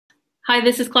Hi,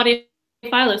 this is Claudia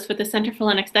Filos with the Center for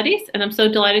Linux Studies, and I'm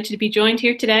so delighted to be joined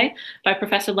here today by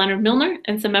Professor Leonard Muellner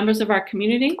and some members of our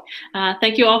community.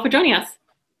 Thank you all for joining us.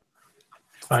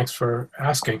 Thanks for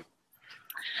asking.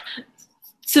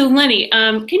 So Lenny,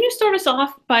 can you start us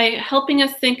off by helping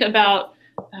us think about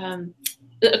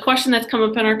a question that's come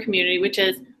up in our community, which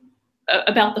is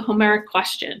about the Homeric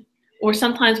question? Or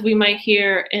sometimes we might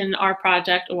hear in our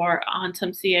project or on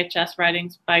some CHS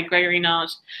writings by Gregory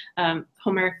Knowledge,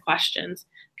 Homeric questions.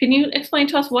 Can you explain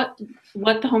to us what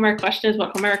the Homeric question is,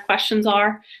 what Homeric questions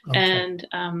are, Okay.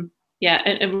 and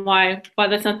and why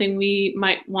that's something we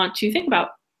might want to think about?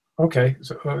 Okay,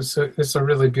 so it's a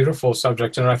really beautiful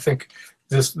subject, and I think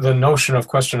the notion of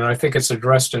question, and I think it's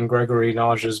addressed in Gregory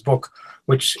Knowledge's book,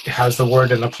 which has the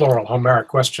word in the plural, Homeric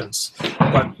questions.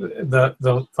 But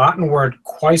the Latin word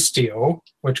quaestio,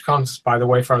 which comes, by the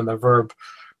way, from the verb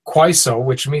quaeso,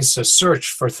 which means to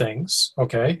search for things,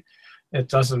 okay? It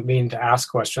doesn't mean to ask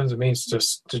questions, it means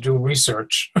just to do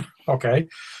research, okay?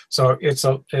 So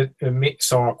so a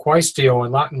quaestio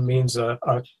in Latin means a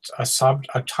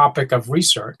topic of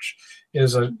research,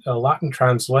 is a Latin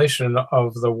translation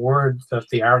of the word that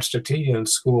the Aristotelian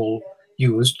school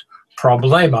used,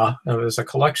 problema. It was a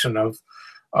collection of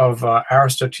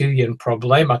Aristotelian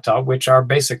problemata, which are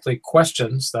basically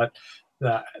questions that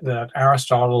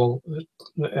Aristotle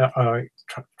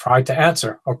tried to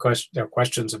answer, or they're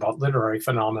questions about literary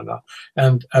phenomena,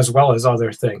 and as well as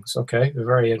other things. Okay, a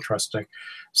very interesting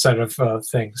set of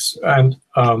things. And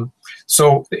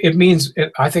so it means,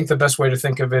 I think the best way to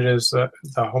think of it is the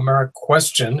Homeric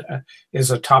question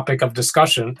is a topic of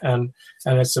discussion, and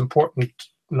it's important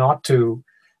not to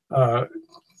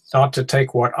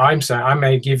take what I'm saying. I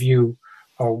may give you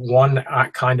one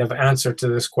kind of answer to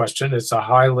this question. It's a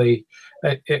highly,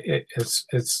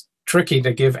 it's tricky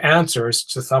to give answers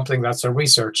to something that's a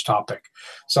research topic.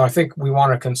 So I think we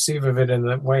want to conceive of it in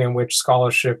the way in which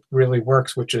scholarship really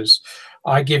works, which is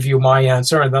I give you my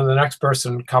answer, and then the next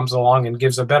person comes along and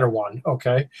gives a better one,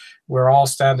 okay? We're all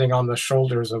standing on the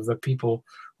shoulders of the people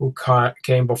who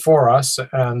came before us,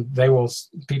 and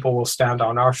people will stand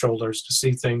on our shoulders to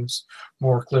see things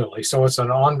more clearly. So it's an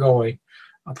ongoing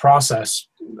process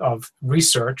of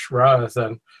research rather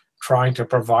than trying to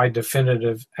provide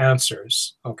definitive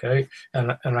answers, okay?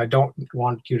 And I don't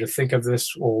want you to think of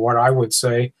this, or what I would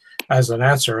say as an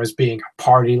answer, as being a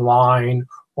party line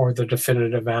or the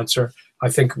definitive answer. I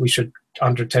think we should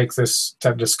undertake this,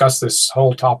 to discuss this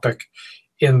whole topic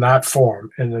in that form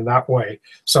and in that way.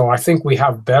 So I think we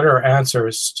have better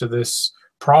answers to this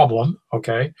problem,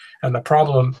 okay? And the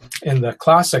problem in the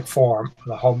classic form,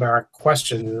 the Homeric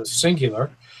question in the singular,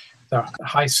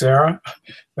 hi Sarah,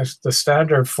 the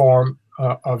standard form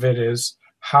of it is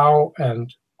how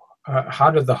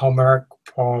did the Homeric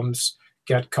poems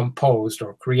get composed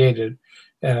or created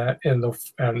and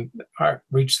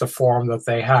reach the form that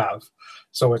they have.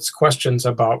 So it's questions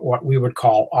about what we would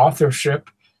call authorship,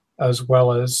 as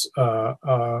well as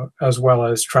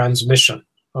transmission.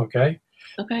 Okay.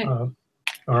 Okay. All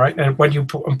right. And when you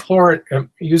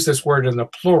use this word in the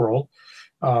plural,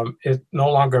 it no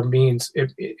longer means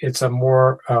it's a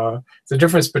more the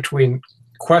difference between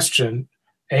question,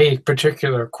 a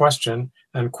particular question,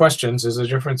 and questions is a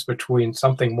difference between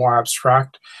something more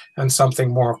abstract and something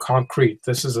more concrete.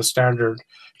 This is a standard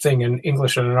thing in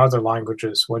English and in other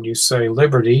languages. When you say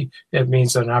liberty, it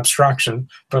means an abstraction,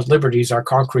 but liberties are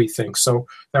concrete things. So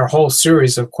there are a whole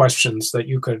series of questions that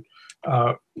you could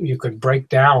break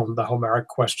down the Homeric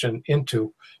question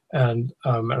into, and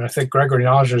I think Gregory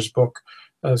Knowledge's book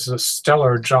does a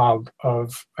stellar job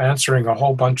of answering a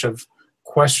whole bunch of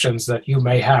questions that you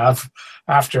may have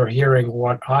after hearing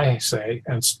what I say,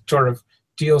 and sort of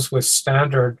deals with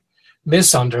standard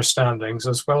misunderstandings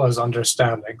as well as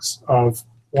understandings of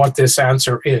what this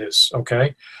answer is,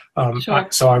 okay? Sure.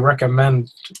 So I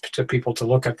recommend to people to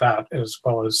look at that, as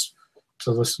well as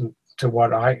to listen to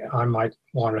what I might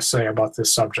want to say about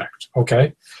this subject,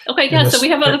 okay? Okay, yeah, so we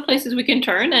have other places we can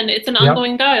turn, and it's an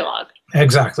ongoing dialogue.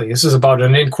 Exactly. This is about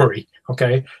an inquiry,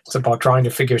 okay? It's about trying to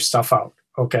figure stuff out,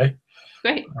 okay?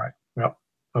 Great. All right. Well,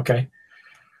 okay.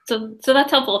 So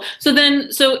that's helpful. So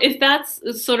if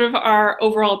that's sort of our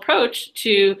overall approach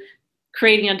to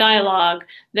creating a dialogue,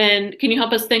 then can you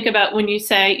help us think about when you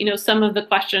say, some of the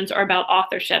questions are about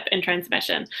authorship and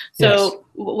transmission. So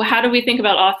yes. How do we think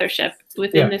about authorship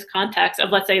within this context of,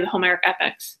 let's say, the Homeric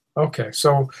epics? Okay,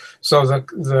 so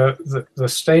the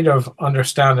state of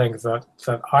understanding that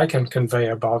I can convey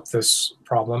about this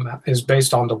problem is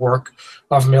based on the work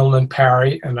of Milman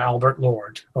Parry and Albert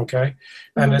Lord. Okay,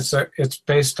 and it's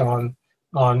based on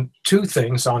two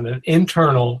things: on an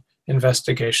internal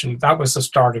investigation. That was the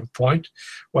starting point,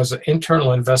 was an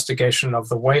internal investigation of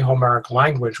the way Homeric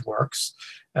language works,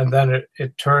 and then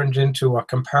it turned into a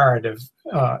comparative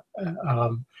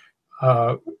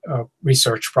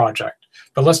research project.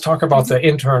 But let's talk about the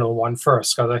internal one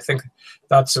first, because I think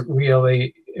that's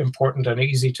really important and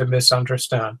easy to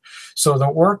misunderstand. So the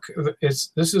work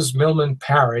this is Millman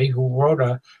Parry, who wrote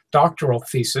a doctoral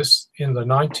thesis in the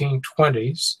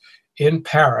 1920s in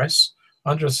Paris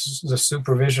under the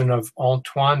supervision of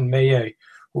Antoine Meillet,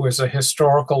 who is a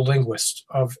historical linguist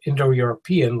of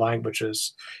Indo-European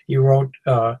languages. He wrote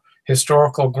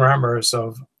historical grammars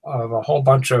of a whole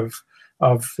bunch of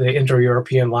the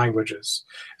Indo-European languages.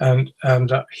 And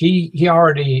he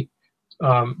already,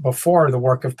 before the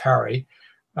work of Parry,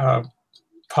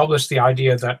 published the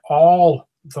idea that all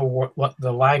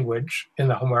the language in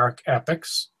the Homeric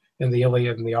epics, in the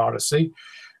Iliad and the Odyssey,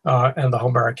 and the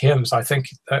Homeric hymns, I think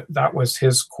that was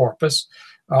his corpus.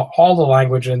 All the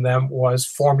language in them was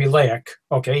formulaic.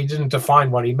 Okay, he didn't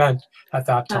define what he meant at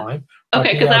that time.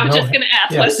 Okay, because I was just going to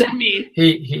ask, what does that mean?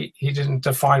 He didn't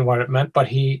define what it meant, but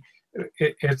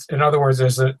it's in other words,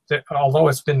 although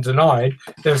it's been denied,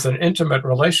 there's an intimate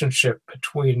relationship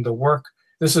between the work.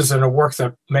 This is in a work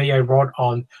that Meillet wrote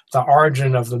on the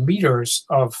origin of the meters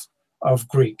of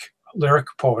Greek lyric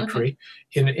poetry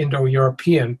in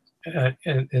Indo-European.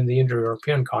 In the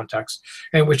Indo-European context,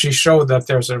 in which he showed that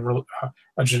there's a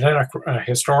genetic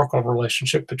historical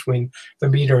relationship between the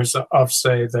meters of,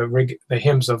 say, the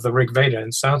hymns of the Rig Veda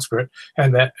in Sanskrit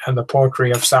and the poetry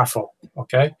of Sappho.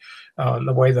 Okay,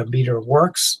 the way the meter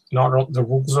works, not only the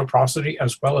rules of prosody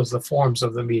as well as the forms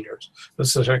of the meters.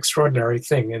 This is an extraordinary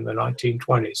thing in the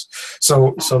 1920s.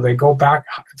 So they go back.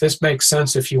 This makes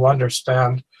sense if you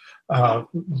understand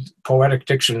poetic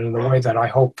diction in the way that I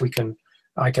hope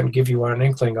I can give you an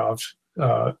inkling of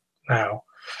now.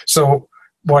 So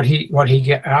what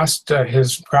he asked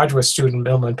his graduate student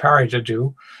Millman Parry to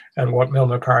do, and what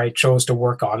Millman Parry chose to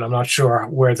work on, I'm not sure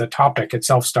where the topic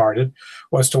itself started,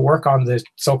 was to work on the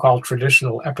so-called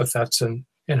traditional epithets in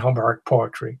Homeric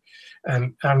poetry.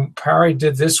 And Parry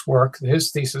did this work,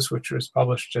 his thesis, which was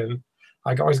published in,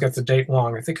 I always get the date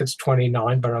wrong, I think it's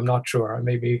 29, but I'm not sure,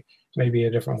 maybe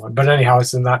a different one. But anyhow,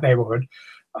 it's in that neighborhood.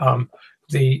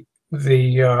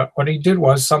 What he did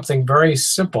was something very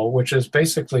simple, which is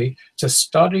basically to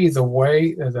study the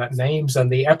way that names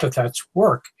and the epithets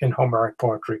work in Homeric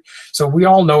poetry. So we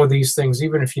all know these things,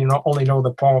 even if you only know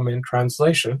the poem in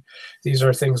translation. These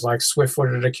are things like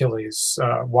swift-footed Achilles,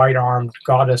 white-armed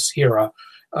goddess Hera,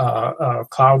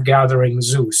 cloud-gathering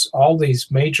Zeus. All these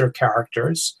major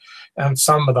characters, and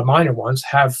some of the minor ones,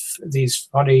 have these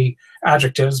funny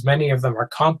adjectives. Many of them are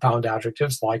compound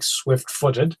adjectives, like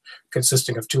swift-footed,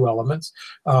 consisting of two elements,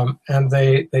 and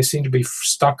they seem to be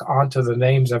stuck onto the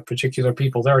names of particular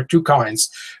people. There are two kinds.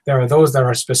 There are those that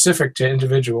are specific to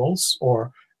individuals,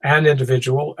 or an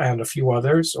individual and a few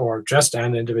others, or just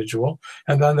an individual,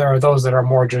 and then there are those that are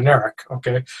more generic.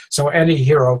 Okay, so any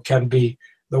hero can be,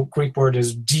 the Greek word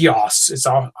is dios. It's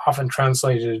often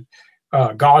translated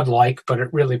godlike, but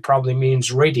it really probably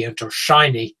means radiant or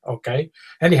shiny. Okay.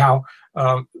 Anyhow,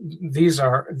 there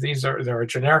are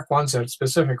generic ones and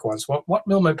specific ones. What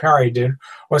Millman Parry did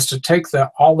was to take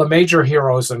all the major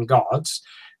heroes and gods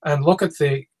and look at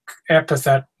the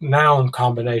epithet noun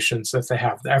combinations that they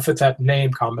have, the epithet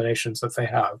name combinations that they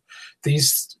have.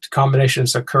 These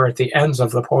combinations occur at the ends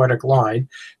of the poetic line.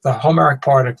 The Homeric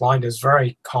poetic line is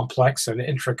very complex and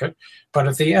intricate, but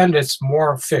at the end it's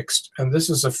more fixed. And this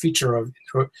is a feature of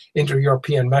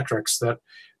Indo-European metrics that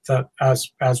as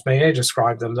Meillet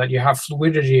described them, that you have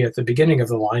fluidity at the beginning of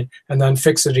the line and then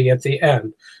fixity at the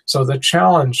end. So the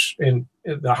challenge in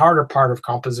the harder part of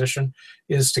composition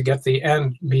is to get the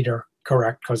end meter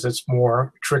correct, because it's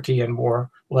more tricky and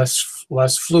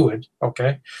less fluid.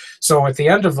 Okay, so at the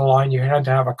end of the line you had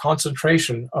to have a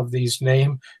concentration of these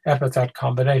name epithet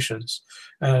combinations,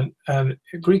 and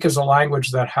Greek is a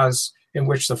language in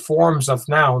which the forms of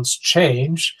nouns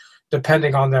change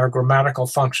depending on their grammatical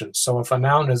functions. So if a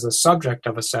noun is the subject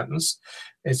of a sentence,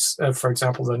 it's, for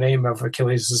example, the name of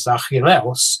Achilles is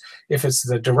Achilleus. If it's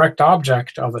the direct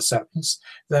object of a sentence,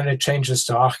 then it changes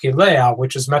to Achillea,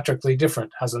 which is metrically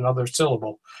different, has another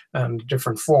syllable and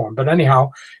different form. But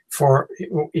anyhow,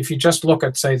 if you just look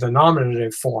at, say, the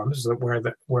nominative forms,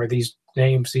 where these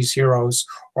names, these heroes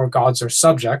or gods are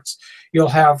subjects, you'll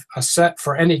have a set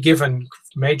for any given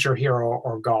major hero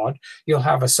or god. You'll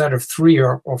have a set of 3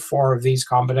 or 4 of these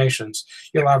combinations.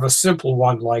 You'll have a simple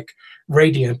one like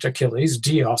radiant Achilles,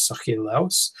 Dios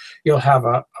Achilleus. You'll have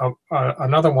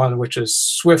another one which is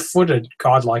swift-footed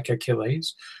godlike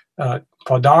Achilles,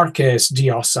 Podarches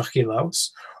Dios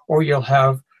Achilleus. Or you'll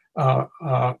have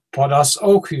podas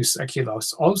ocus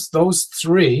ekilos. Those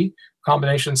three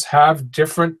combinations have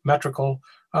different metrical,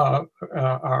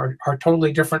 are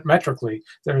totally different metrically.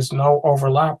 There's no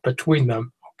overlap between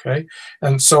them. Okay,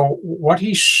 and so what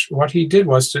he did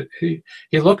was he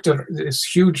looked at this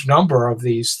huge number of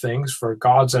these things for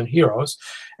gods and heroes,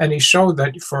 and he showed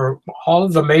that for all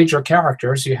of the major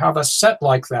characters, you have a set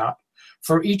like that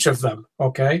for each of them.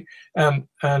 Okay, and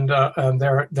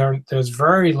there's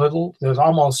very little, there's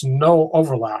almost no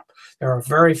overlap. There are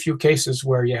very few cases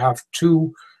where you have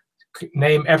two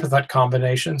name epithet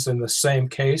combinations in the same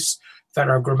case that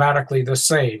are grammatically the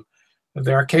same.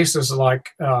 There are cases like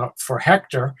for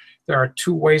Hector, there are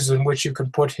two ways in which you can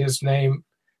put his name,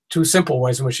 two simple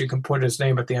ways in which you can put his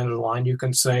name at the end of the line. You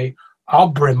can say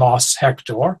Abrimos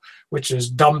Hector, which is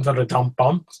dum da da dum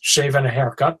bum, shave and a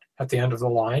haircut at the end of the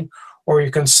line. Or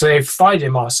you can say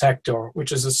Phaidimos Hector,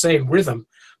 which is the same rhythm,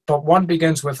 but one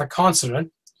begins with a consonant,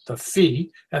 the phi,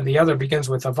 and the other begins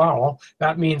with a vowel.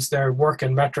 That means they work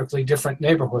in metrically different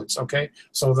neighborhoods, okay?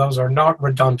 So those are not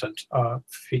redundant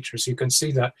features. You can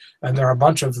see that, and there are a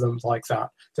bunch of them like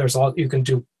that. There's all, you can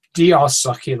do Dios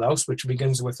Achilles, which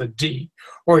begins with a D,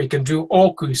 or you can do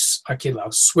Ocus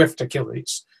Achilles, swift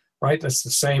Achilles, right? That's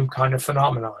the same kind of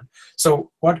phenomenon.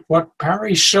 So what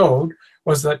Parry showed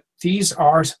was that these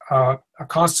are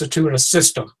constitute a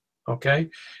system. Okay,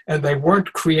 and they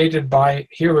weren't created by.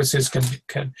 Here was his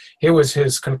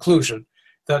conclusion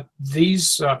that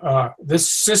these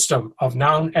this system of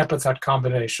noun epithet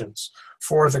combinations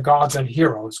for the gods and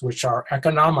heroes, which are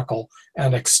economical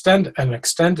and an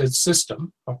extended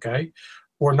system, okay,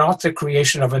 were not the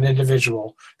creation of an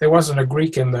individual. There wasn't a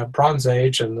Greek in the Bronze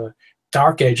Age and the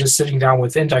Dark Ages sitting down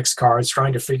with index cards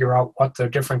trying to figure out what the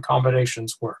different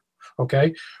combinations were.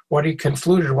 Okay, what he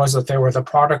concluded was that they were the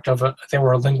product of they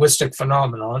were a linguistic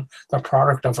phenomenon, the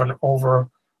product of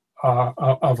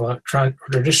a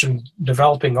tradition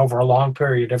developing over a long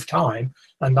period of time,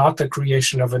 and not the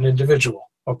creation of an individual.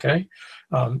 Okay,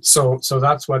 so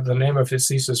that's what the name of his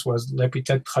thesis was,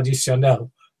 l'épithète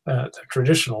traditionnelle, the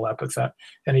traditional epithet,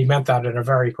 and he meant that in a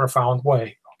very profound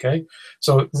way. Okay,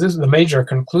 so this the major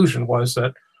conclusion was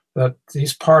that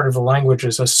this part of the language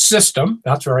is a system.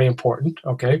 That's very important,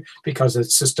 okay, because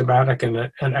it's systematic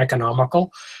and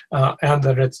economical, and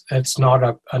that it's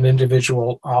not an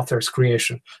individual author's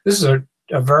creation. This is a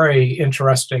very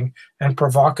interesting and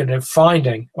provocative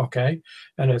finding, okay,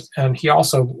 and he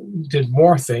also did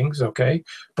more things, okay,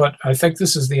 but I think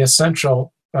this is the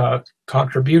essential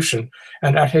contribution.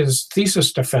 And at his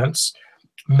thesis defense,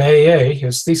 Maillet,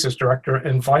 his thesis director,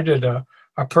 invited a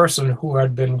person who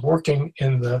had been working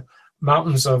in the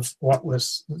mountains of what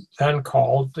was then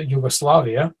called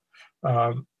Yugoslavia,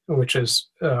 which is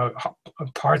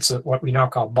parts of what we now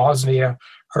call Bosnia,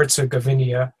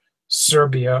 Herzegovina,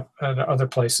 Serbia, and other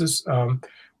places, and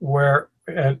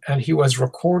he was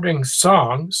recording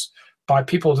songs by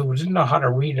people who didn't know how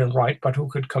to read and write, but who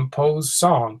could compose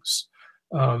songs.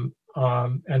 And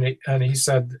he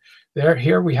said,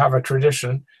 here we have a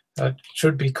tradition that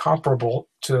should be comparable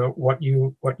to what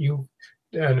you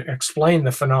and explain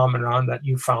the phenomenon that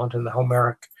you found in the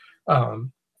Homeric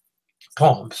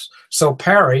poems. So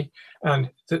Parry and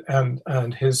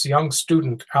his young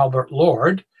student Albert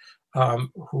Lord,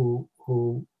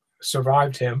 who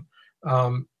survived him,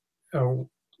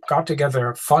 got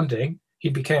together funding. He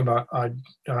became a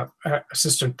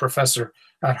assistant professor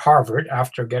at Harvard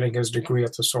after getting his degree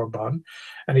at the Sorbonne,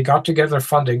 and he got together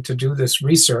funding to do this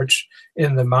research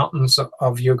in the mountains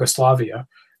of Yugoslavia.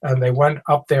 And they went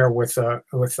up there with a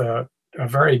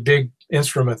very big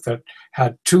instrument that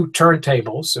had two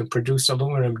turntables and produced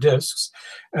aluminum discs,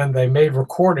 and they made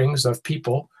recordings of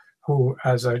people who,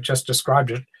 as I just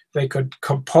described it, they could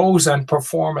compose and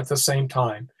perform at the same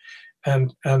time.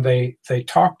 And they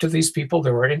talked to these people.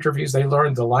 There were interviews. They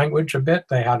learned the language a bit.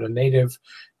 They had a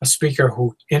speaker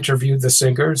who interviewed the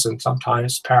singers, and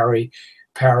sometimes Parry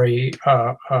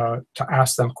to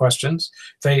ask them questions.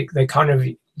 They kind of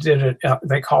did it.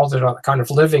 They called it a kind of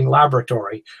living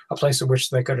laboratory, a place in which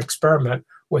they could experiment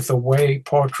with the way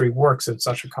poetry works in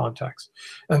such a context.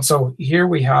 And so here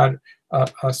we had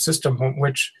a system in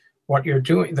which what you're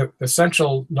doing, the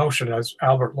essential notion, as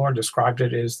Albert Lord described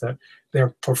it, is that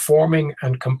they're performing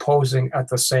and composing at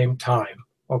the same time,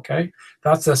 okay?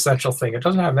 That's the essential thing. It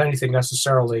doesn't have anything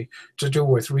necessarily to do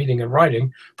with reading and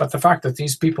writing, but the fact that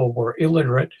these people were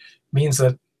illiterate means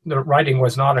that the writing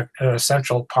was not an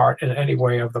essential part in any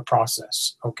way of the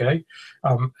process, okay?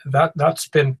 That's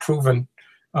been proven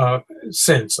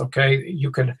since, okay?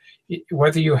 You can,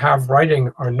 whether you have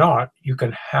writing or not, you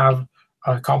can have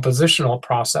a compositional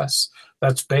process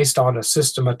that's based on a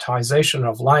systematization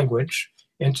of language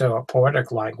into a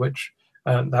poetic language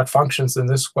that functions in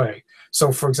this way.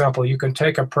 So, for example, you can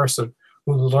take a person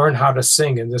who learn how to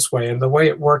sing in this way, and the way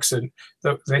it works,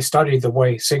 they study the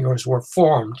way singers were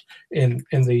formed in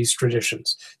these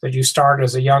traditions. That you start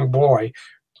as a young boy,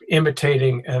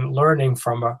 imitating and learning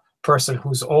from a person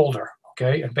who's older.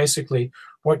 Okay, and basically,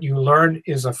 what you learn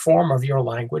is a form of your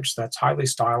language that's highly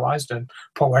stylized and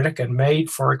poetic and made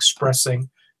for expressing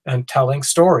and telling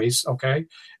stories. Okay,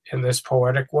 in this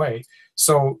poetic way.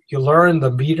 So you learn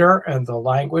the meter and the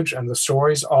language and the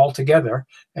stories all together,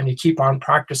 and you keep on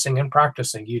practicing and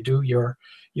practicing. You do your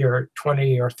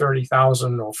 20 or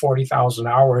 30,000 or 40,000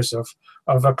 hours of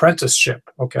apprenticeship.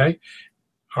 Okay,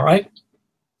 all right.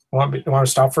 Want to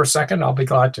stop for a second? I'll be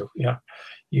glad to. Yeah,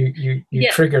 you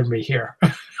Yeah. Triggered me here.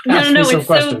 No, it's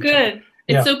questions. so good.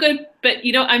 It's so good. But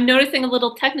I'm noticing a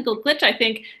little technical glitch, I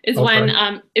think, is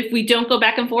when if we don't go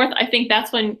back and forth, I think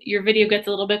that's when your video gets a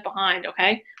little bit behind.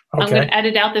 Okay. I'm going to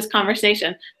edit out this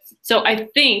conversation. So I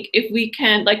think if we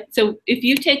can, if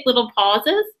you take little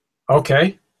pauses.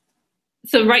 Okay.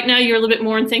 So right now you're a little bit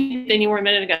more in sync than you were a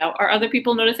minute ago. Are other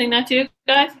people noticing that too,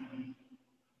 guys?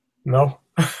 No.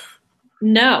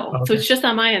 No. Okay. So it's just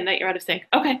on my end that you're out of sync.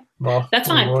 Okay. Well, that's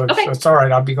fine. Okay. It's all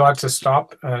right. I'll be glad to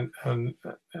stop and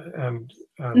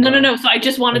No. So I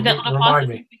just wanted that little pause.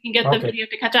 We can get the Okay. video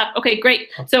to catch up. Okay, great.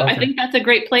 So I think that's a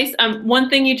great place. One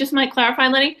thing you just might clarify,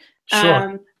 Lenny.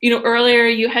 Sure. Earlier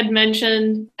you had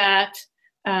mentioned that,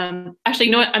 actually,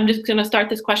 you know what? I'm just going to start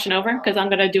this question over because I'm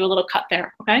going to do a little cut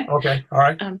there. Okay. Okay. All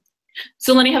right.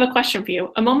 So Lenny, I have a question for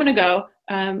you. A moment ago,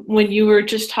 when you were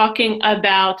just talking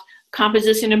about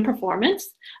composition and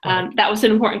performance, that was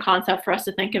an important concept for us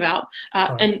to think about.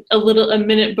 And a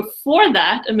minute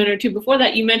or two before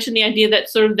that, you mentioned the idea that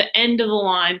sort of the end of the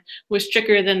line was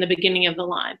trickier than the beginning of the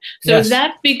line. So yes. is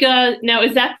that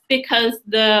because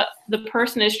the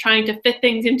person is trying to fit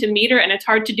things into meter and it's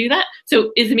hard to do that?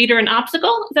 So is meter an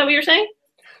obstacle? Is that what you're saying?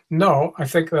 No, I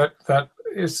think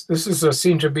this is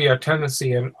seen to be a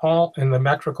tendency in the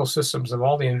metrical systems of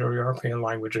all the Indo-European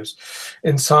languages.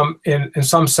 In some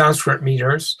Sanskrit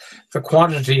meters, the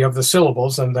quantity of the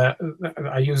syllables, and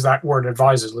I use that word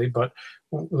advisedly, but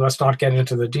let's not get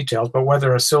into the details, but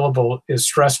whether a syllable is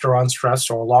stressed or unstressed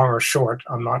or long or short,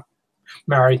 I'm not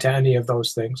married to any of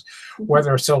those things.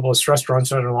 Whether a syllable is stressed or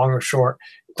unstressed or long or short,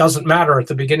 doesn't matter at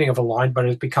the beginning of a line, but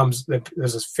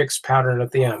there's a fixed pattern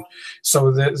at the end.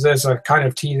 So there's a kind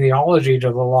of teleology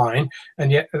to the line,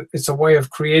 and yet it's a way of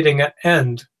creating an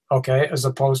end, okay, as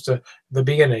opposed to the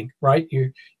beginning, right?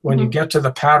 When you get to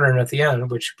the pattern at the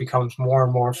end, which becomes more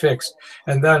and more fixed,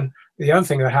 and then the other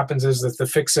thing that happens is that the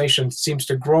fixation seems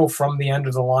to grow from the end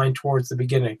of the line towards the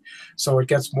beginning. So it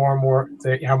gets more and more,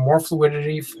 you have more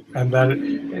fluidity, and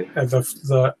then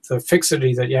the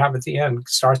fixity that you have at the end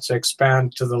starts to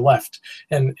expand to the left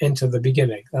and into the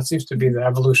beginning. That seems to be the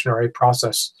evolutionary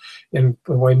process in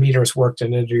the way meters worked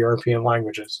in Indo-European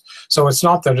languages. So it's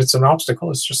not that it's an obstacle,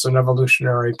 it's just an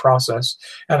evolutionary process.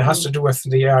 And it has to do with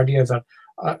the idea that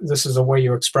this is a way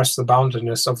you express the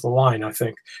boundedness of the line, I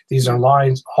think. These are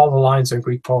lines, all the lines in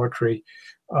Greek poetry,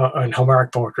 and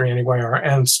Homeric poetry anyway, are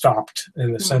end-stopped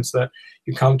in the sense that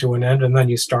you come to an end and then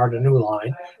you start a new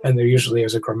line, and there usually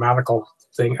is a grammatical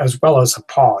thing as well as a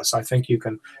pause. I think you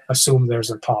can assume there's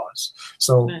a pause.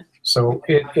 So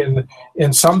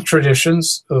in some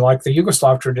traditions, like the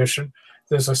Yugoslav tradition,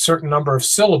 there's a certain number of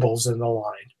syllables in the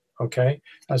line, okay,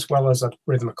 as well as a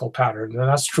rhythmical pattern. And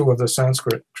that's true of the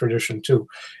Sanskrit tradition too.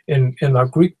 In the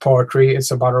Greek poetry, it's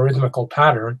about a rhythmical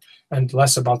pattern and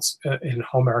less about, in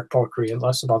Homeric poetry, and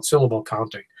less about syllable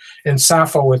counting. In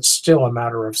Sappho, it's still a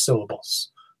matter of syllables,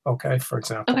 okay, for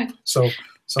example. Okay.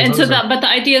 But the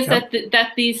idea is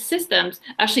that these systems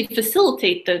actually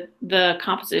facilitate the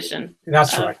composition.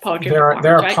 That's right. Poetry.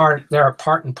 They're a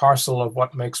part and parcel of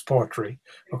what makes poetry.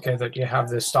 Okay, that you have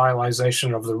this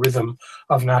stylization of the rhythm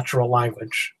of natural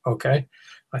language. Okay,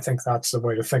 I think that's the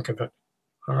way to think of it.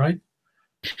 All right.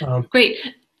 Great.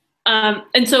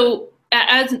 And so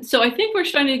I think we're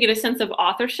starting to get a sense of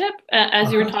authorship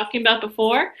as you were talking about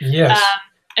before. Yes.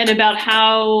 And about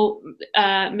how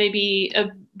maybe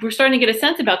we're starting to get a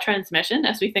sense about transmission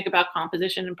as we think about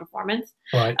composition and performance.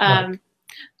 Right.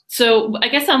 So I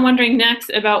guess I'm wondering next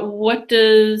about what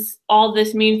does all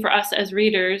this mean for us as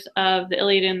readers of the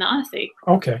Iliad and the Odyssey?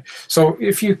 Okay, so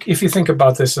if you think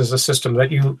about this as a system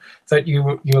that you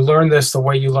learn this the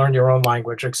way you learn your own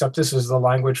language, except this is the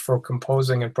language for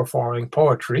composing and performing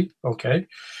poetry. Okay,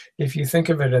 if you think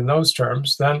of it in those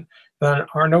terms, then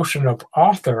our notion of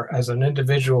author as an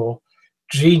individual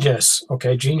genius,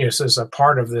 okay, genius is a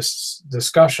part of this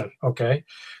discussion, okay,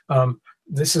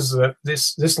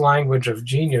 this language of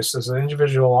genius is an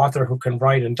individual author who can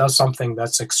write and does something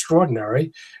that's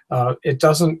extraordinary.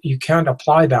 You can't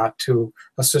apply that to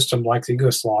a system like the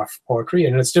English law of poetry,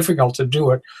 and it's difficult to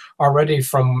do it already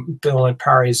from Bill and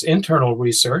Parry's internal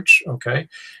research, okay,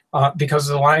 because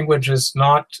the language is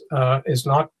not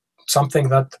something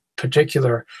that the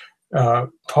particular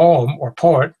poem or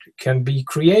poet can be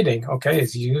creating, okay.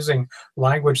 It's using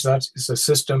language that is a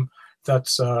system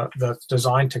that's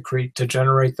designed to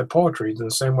generate the poetry in the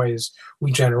same way as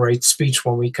we generate speech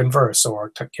when we converse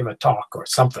or to give a talk or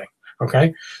something,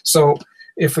 okay. So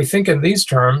if we think in these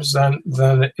terms,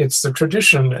 then it's the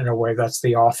tradition in a way that's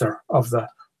the author of the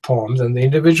poems, and the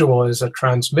individual is a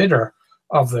transmitter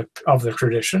of the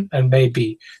tradition, and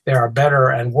maybe there are better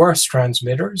and worse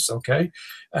transmitters, okay.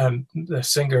 The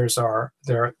singers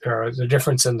there are the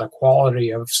difference in the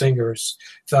quality of singers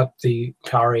that the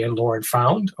Parry and Lord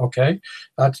found, okay.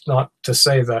 That's not to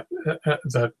say that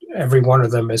every one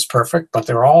of them is perfect, but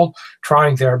they're all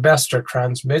trying their best to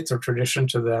transmit the tradition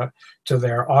to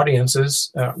their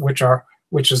audiences,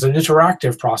 which is an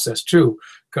interactive process too,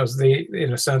 because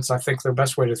in a sense, I think the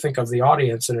best way to think of the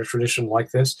audience in a tradition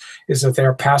like this is that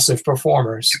they're passive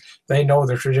performers. They know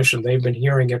the tradition. They've been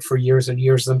hearing it for years and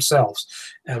years themselves.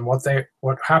 And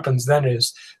what happens then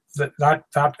is that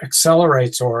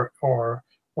accelerates or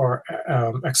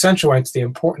accentuates the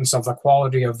importance of the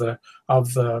quality of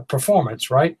the performance,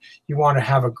 right? You want to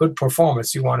have a good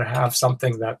performance. You want to have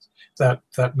something that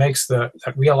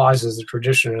realizes the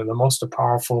tradition in the most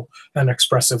powerful and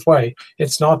expressive way.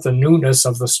 It's not the newness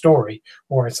of the story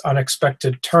or its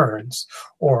unexpected turns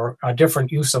or a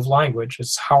different use of language.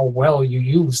 It's how well you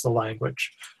use the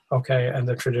language, okay, and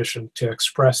the tradition to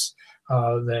express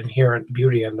the inherent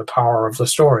beauty and the power of the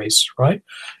stories, right,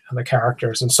 and the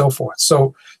characters and so forth.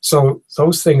 So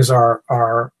those things are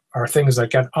things that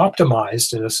get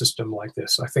optimized in a system like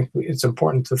this. I think it's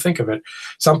important to think of it.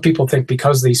 Some people think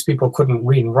because these people couldn't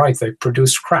read and write, they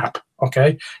produced crap,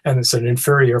 okay, and it's an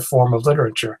inferior form of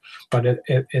literature. But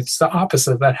it's the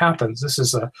opposite that happens. This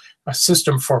is a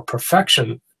system for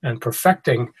perfection and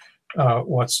perfecting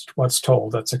what's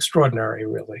told. That's extraordinary,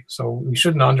 really. So we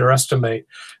shouldn't underestimate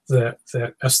the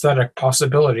aesthetic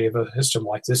possibility of a system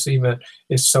like this, even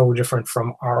is so different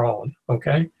from our own,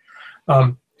 okay.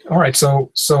 All right,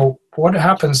 so what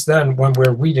happens then when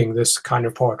we're reading this kind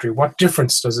of poetry? What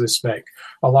difference does this make?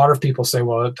 A lot of people say,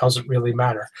 well, it doesn't really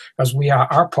matter, because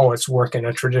our poets work in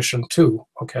a tradition too,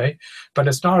 okay? But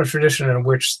it's not a tradition in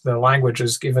which the language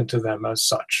is given to them as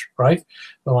such, right?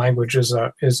 The language is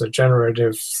a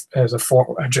generative, as a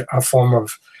form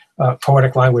of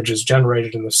poetic language is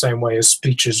generated in the same way as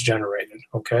speech is generated,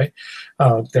 okay?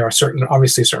 There are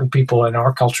obviously certain people in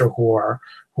our culture who are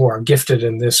gifted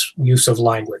in this use of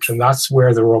language, and that's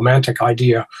where the romantic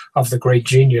idea of the great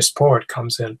genius poet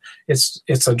comes in.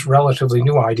 It's a relatively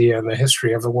new idea in the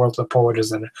history of the world. The poet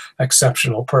is an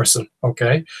exceptional person,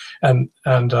 okay,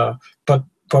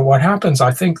 but what happens,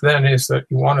 I think, then is that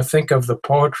you want to think of the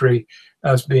poetry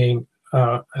as being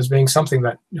something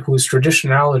whose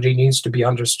traditionality needs to be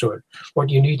understood. What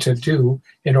you need to do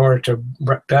in order to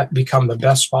become the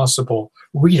best possible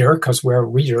reader, because we're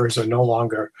readers and no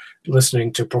longer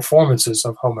listening to performances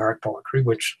of Homeric poetry,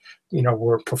 which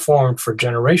were performed for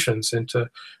generations into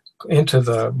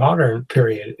the modern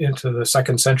period, into the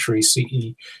 2nd century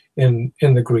CE in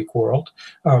the Greek world.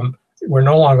 We're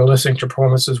no longer listening to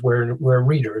performances. We're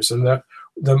readers, and the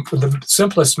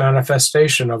simplest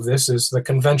manifestation of this is the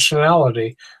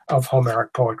conventionality of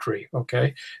Homeric poetry,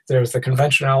 okay? There's the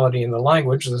conventionality in the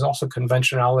language. There's also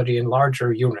conventionality in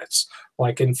larger units,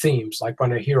 like in themes, like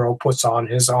when a hero puts on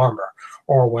his armor,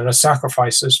 or when a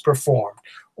sacrifice is performed,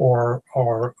 or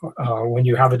when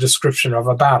you have a description of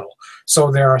a battle.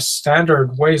 So there are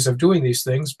standard ways of doing these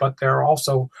things, but they're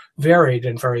also varied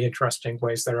in very interesting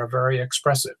ways that are very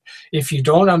expressive. If you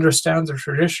don't understand the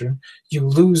tradition, you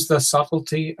lose the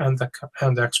subtlety and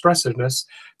the expressiveness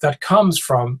that comes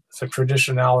from the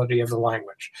traditionality of the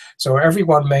language. So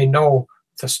everyone may know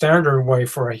the standard way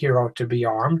for a hero to be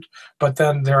armed, but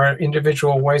then there are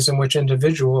individual ways in which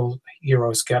individual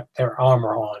heroes get their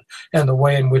armor on, and the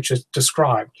way in which it's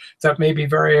described that may be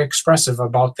very expressive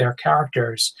about their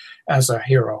characters as a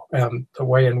hero, and the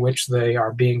way in which they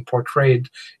are being portrayed,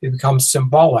 it becomes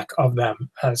symbolic of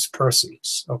them as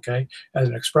persons, okay, as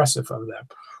expressive of them.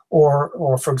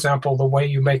 Or for example, the way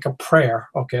you make a prayer,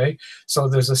 okay? So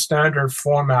there's a standard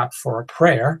format for a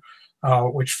prayer,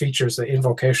 which features the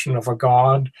invocation of a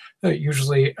god,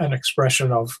 usually an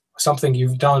expression of something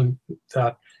you've done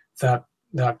that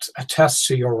that attests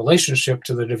to your relationship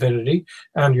to the divinity,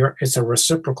 and it's a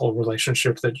reciprocal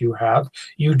relationship that you have.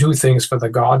 You do things for the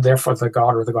god, therefore the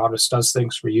god or the goddess does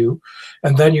things for you,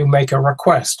 and then you make a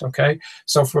request. Okay,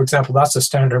 so for example, that's a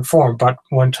standard form. But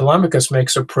when Telemachus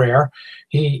makes a prayer,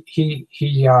 he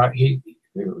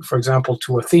for example,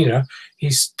 to Athena,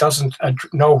 he doesn't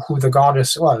know who the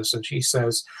goddess was, and he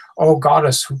says, "Oh,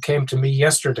 goddess who came to me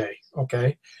yesterday."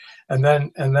 Okay, and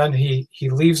then he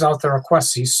leaves out the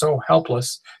request. He's so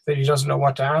helpless that he doesn't know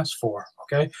what to ask for.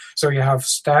 Okay, so you have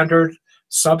standard,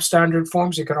 substandard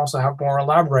forms. You can also have more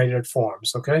elaborated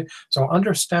forms. Okay, so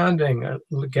understanding,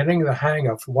 getting the hang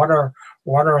of what are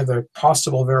the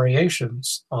possible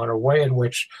variations on a way in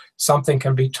which something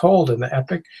can be told in the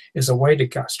epic is a way to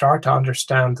start to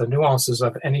understand the nuances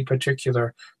of any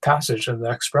particular passage and the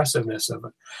expressiveness of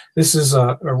it. This is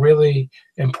a really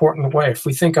important way. If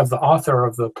we think of the author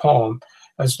of the poem,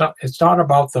 it's not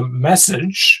about the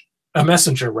message, a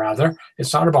messenger rather.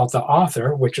 It's not about the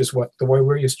author, which is the way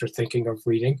we're used to thinking of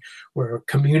reading. We're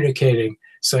communicating,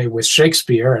 say, with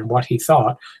Shakespeare and what he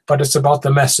thought, but it's about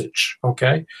the message,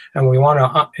 okay? And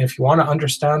if you want to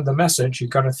understand the message,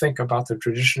 you've got to think about the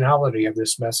traditionality of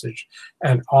this message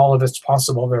and all of its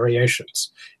possible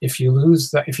variations. If you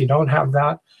lose that, if you don't have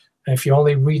that, if you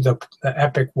only read the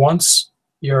epic once,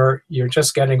 you're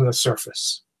just getting the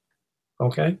surface,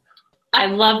 okay? I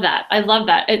love that. I love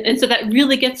that. And so that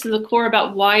really gets to the core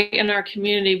about why in our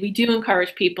community we do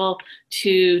encourage people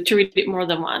to read it more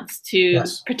than once, to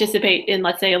participate in,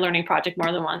 let's say, a learning project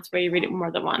more than once, where you read it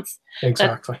more than once.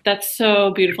 Exactly. That's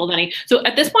so beautiful, Lenny. So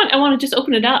at this point, I want to just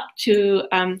open it up to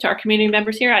our community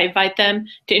members here. I invite them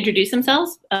to introduce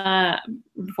themselves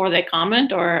before they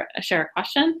comment or share a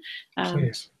question.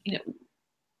 Please.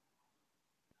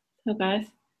 So guys.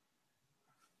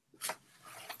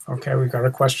 Okay, we've got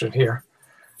a question here.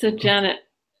 So Janet,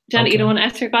 okay. You don't want to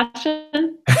ask your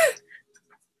question?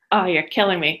 Oh, you're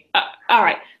killing me. All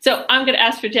right, so I'm going to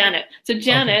ask for Janet. So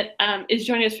Janet is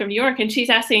joining us from New York, and she's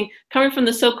asking, coming from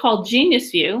the so-called genius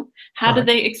view, how do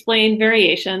they explain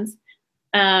variations,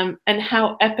 and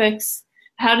how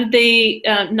did they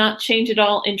not change at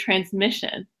all in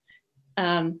transmission?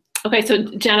 Okay, so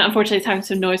Janet, unfortunately, is having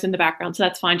some noise in the background, so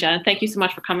that's fine, Janet. Thank you so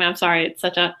much for coming. I'm sorry, it's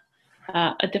such a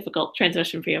difficult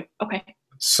transition for you. Okay.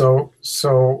 So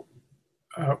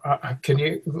can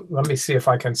you, let me see if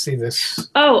I can see this.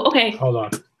 Oh, okay. Hold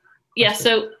on. Yeah,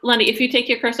 so Lenny, if you take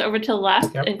your cursor over to the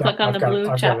left and click on the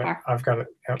blue chat bar. I've got it,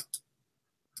 yep.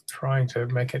 Trying to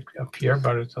make it appear,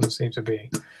 but it doesn't seem to be.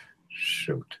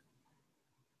 Shoot.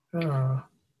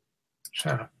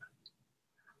 Chat.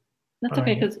 That's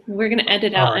okay, because we're going to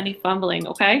edit out any fumbling,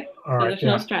 okay? All right, there's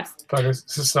no stress. But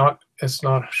it's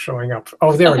not showing up.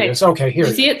 Oh, there it is. Okay, here.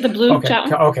 You see it, the blue chat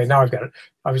one? Okay, now I've got it.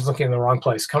 I was looking in the wrong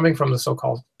place. Coming from the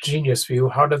so-called genius view,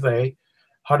 how do they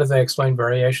explain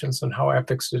variations and how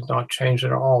epics did not change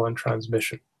at all in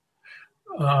transmission?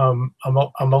 I'm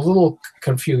a little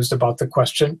confused about the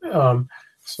question, so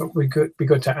it would be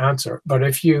good to answer. But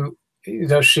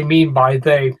does she mean by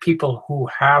they people who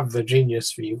have the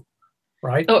genius view?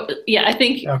 Right? Oh, yeah, I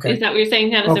think, is that what you're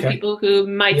saying, Hannah? So people who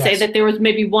might say that there was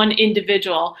maybe one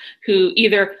individual who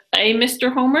either a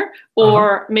Mr. Homer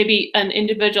or maybe an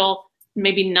individual,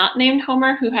 maybe not named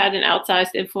Homer, who had an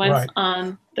outsized influence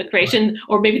on the creation,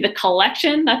 or maybe the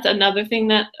collection. That's another thing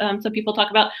that some people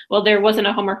talk about. Well, there wasn't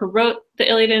a Homer who wrote the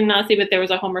Iliad and Odyssey, but there was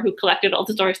a Homer who collected all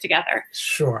the stories together.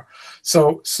 Sure.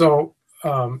 So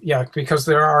yeah, because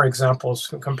there are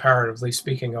examples, comparatively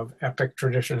speaking, of epic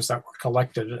traditions that were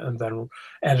collected and then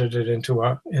edited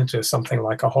into something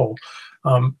like a whole.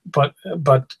 But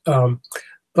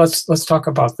let's talk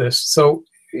about this. So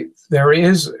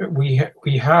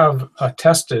we have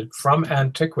attested from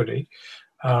antiquity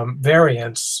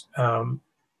variants in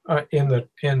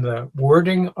the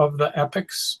wording of the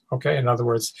epics. Okay, in other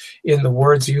words, in the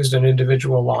words used in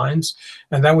individual lines,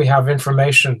 and then we have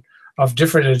information of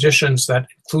different editions that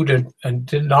included and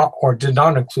did not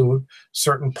include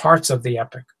certain parts of the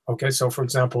epic. Okay, so for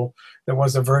example, there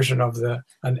was a version of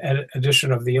an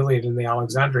edition of the Iliad in the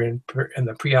Alexandrian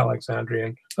the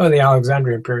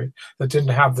Alexandrian period that didn't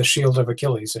have the shield of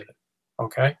Achilles in it.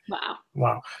 Okay.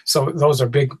 Wow. So those are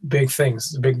big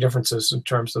things, big differences in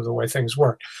terms of the way things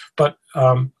work. But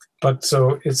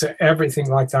so it's everything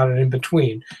like that and in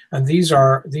between. And these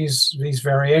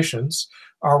variations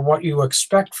are what you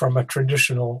expect from a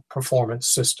traditional performance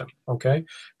system, okay?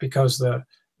 Because the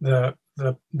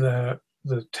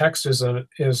text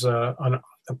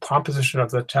the composition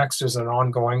of the text is an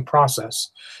ongoing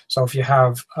process. So if you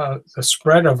have the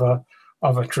spread of a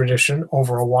tradition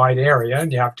over a wide area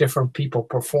and you have different people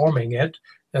performing it,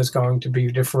 there's going to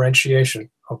be differentiation,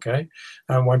 okay?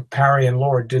 And when Parry and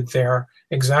Lord did their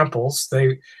examples,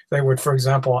 they would, for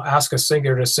example, ask a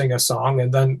singer to sing a song,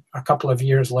 and then a couple of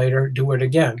years later do it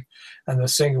again. And the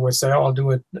singer would say, oh, I'll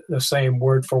do it the same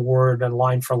word for word and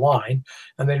line for line.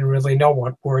 And they didn't really know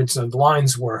what words and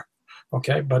lines were,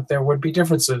 okay? But there would be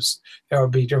differences. There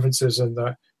would be differences in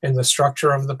the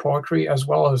structure of the poetry as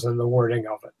well as in the wording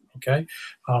of it, okay?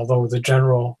 Although in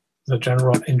general,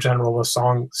 the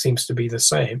song seems to be the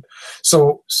same.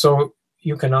 So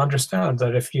you can understand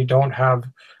that if you don't have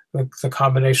the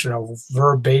combination of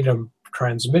verbatim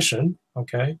transmission,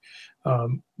 okay,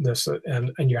 and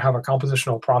you have a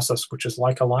compositional process which is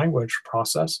like a language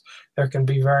process, there can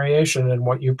be variation in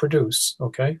what you produce,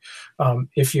 okay?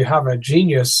 If you have a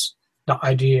genius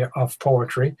idea of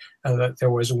poetry and that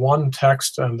there was one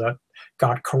text and that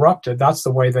got corrupted, that's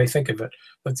the way they think of it.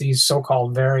 But these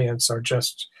so-called variants are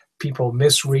just people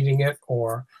misreading it,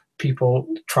 or people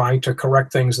trying to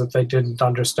correct things that they didn't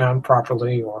understand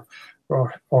properly, or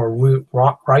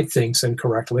write things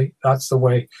incorrectly. That's the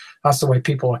way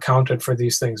people accounted for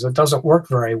these things. It doesn't work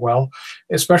very well,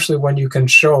 especially when you can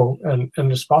show, and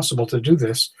it's possible to do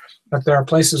this, that there are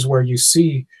places where you'll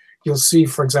see,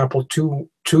 for example, two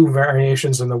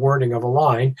variations in the wording of a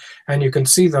line, and you can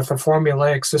see that the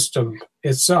formulaic system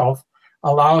itself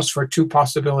allows for two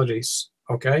possibilities,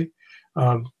 okay?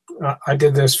 I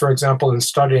did this, for example, in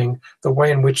studying the way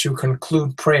in which you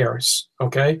conclude prayers,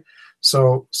 okay?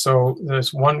 So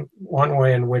there's one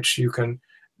way in which you can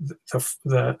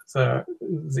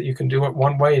you can do it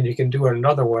one way and you can do it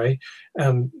another way,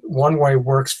 and one way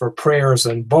works for prayers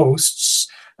and boasts,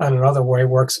 and another way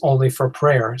works only for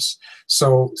prayers.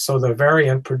 So the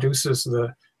variant produces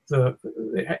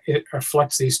it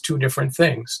reflects these two different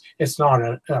things. It's not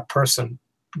a person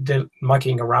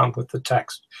mucking around with the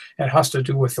text. It has to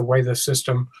do with the way the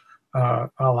system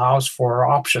allows for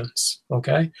options,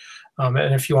 okay?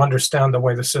 And if you understand the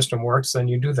way the system works, then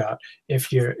you do that. It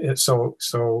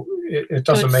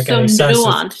doesn't make any sense. So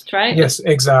nuanced, right? Yes,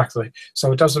 exactly.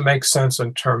 So it doesn't make sense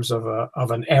in terms of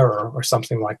an error or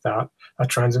something like that, a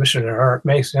transmission error. It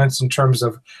makes sense in terms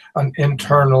of an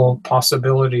internal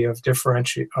possibility of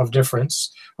difference, of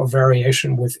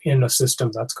variation within a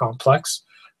system that's complex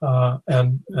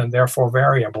and therefore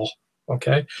variable.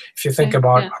 Okay, if you think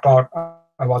about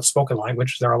spoken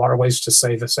language, there are a lot of ways to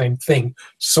say the same thing,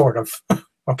 sort of.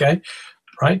 Okay,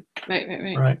 right?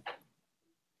 Right.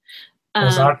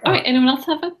 Was that, all right, anyone else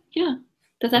have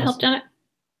does that help, Janet?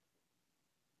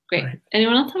 Great. Right.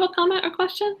 Anyone else have a comment or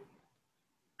question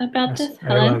about this?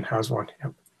 Helen has one.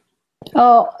 Yep.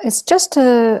 Oh, it's just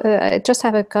I just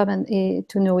have a comment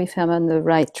to know if I'm on the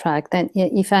right track. Then,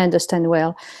 if I understand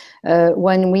well,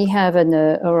 when we have an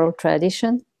oral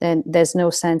tradition, then there's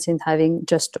no sense in having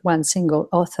just one single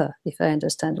author, if I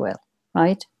understand well,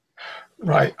 right?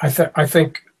 Right. I think I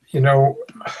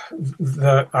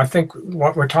think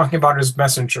what we're talking about is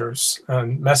messengers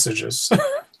and messages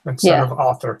instead of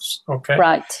authors. Okay.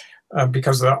 Right.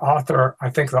 Because I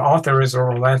think the author is a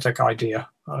romantic idea,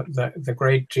 the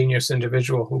great genius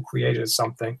individual who created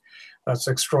something that's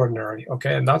extraordinary.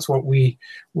 Okay, and that's what we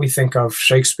think of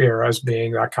Shakespeare as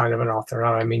being, that kind of an author.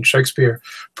 Now, I mean, Shakespeare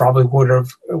probably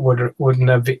wouldn't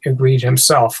have agreed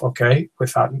himself, okay,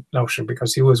 with that notion,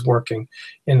 because he was working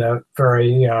in a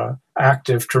very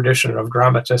active tradition of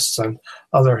dramatists and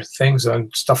other things and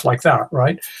stuff like that,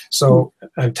 right? So,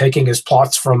 and taking his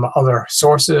plots from other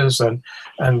sources and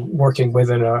working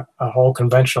within a whole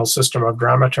conventional system of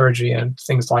dramaturgy and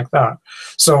things like that.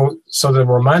 So the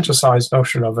romanticized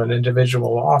notion of an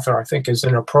individual author, I think, is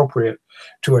inappropriate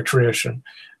to a tradition,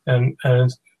 and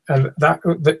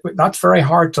that's very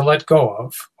hard to let go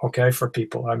of, okay, for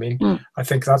people. I mean, I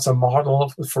think that's a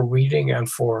model for reading and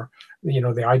for,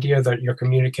 the idea that you're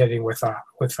communicating with a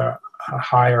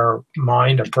higher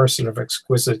mind, a person of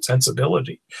exquisite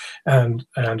sensibility and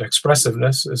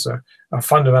expressiveness is a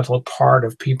fundamental part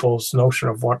of people's notion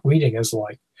of what reading is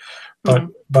like.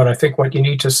 But I think what you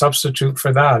need to substitute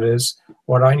for that is,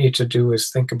 what I need to do is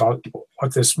think about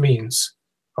what this means,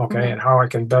 okay, and how I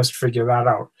can best figure that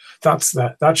out.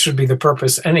 That should be the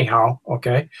purpose anyhow,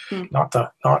 okay? Not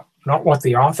what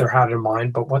the author had in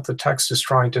mind, but what the text is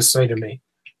trying to say to me,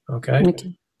 okay?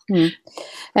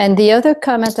 And the other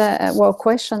comment,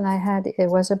 question I had, it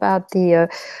was about the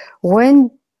when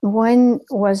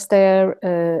was there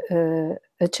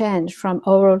a change from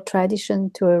oral tradition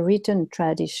to a written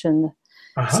tradition?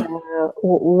 So,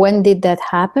 when did that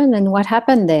happen, and what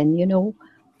happened then?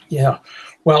 Yeah,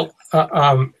 well,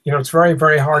 it's very,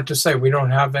 very hard to say. We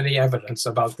don't have any evidence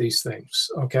about these things.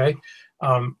 Okay,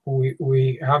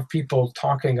 we have people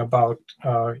talking about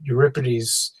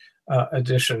Euripides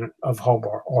edition of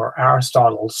Homer or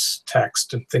Aristotle's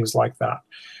text and things like that.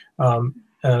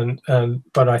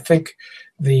 But I think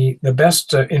the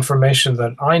best information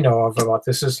that I know of about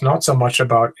this is not so much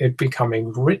about it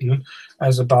becoming written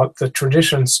as about the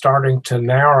tradition starting to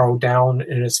narrow down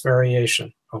in its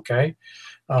variation. Okay,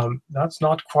 that's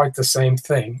not quite the same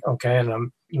thing. Okay, and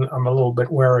I'm a little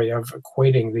bit wary of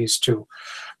equating these two.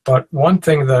 But one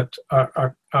thing that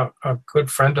a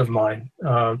good friend of mine,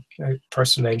 a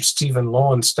person named Stephen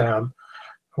Lowenstam,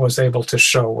 was able to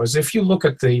show was if you look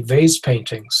at the vase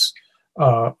paintings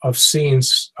of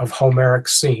scenes, of Homeric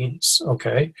scenes,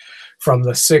 okay, from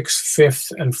the 6th,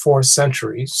 5th, and 4th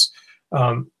centuries,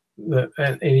 and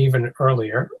even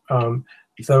earlier,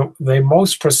 they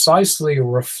most precisely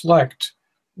reflect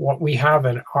what we have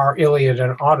in our Iliad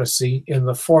and Odyssey in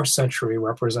the 4th century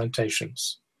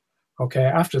representations. Okay,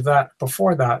 after that,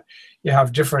 before that, you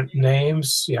have different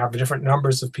names, you have different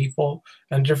numbers of people,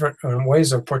 and different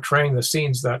ways of portraying the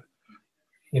scenes that,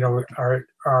 you know,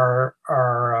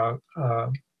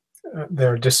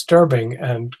 they're disturbing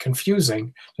and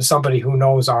confusing to somebody who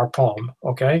knows our poem.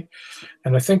 Okay,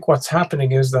 and I think what's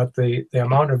happening is that the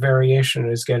amount of variation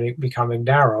is becoming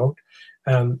narrowed.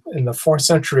 And in the 4th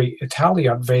century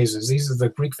Italian vases, these are the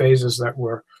Greek vases that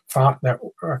were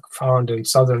found in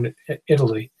southern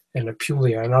Italy, in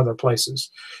Apulia and other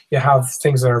places. You have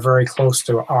things that are very close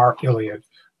to our Iliad.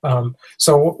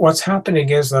 So what's happening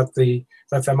is that the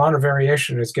amount of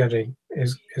variation is getting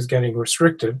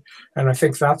restricted, and I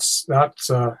think that's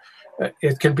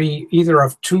it can be either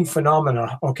of two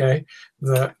phenomena. Okay,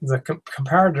 the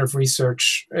comparative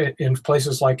research in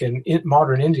places like in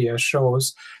modern India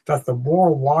shows that the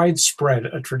more widespread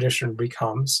a tradition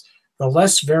becomes, the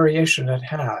less variation it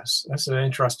has. That's an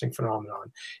interesting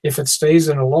phenomenon. If it stays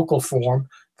in a local form,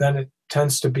 then it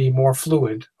tends to be more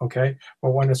fluid, okay?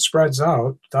 But when it spreads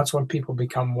out, that's when people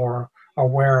become more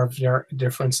aware of their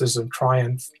differences and try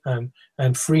and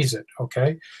freeze it,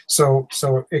 okay? So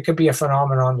it could be a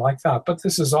phenomenon like that. But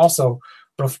this is also,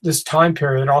 this time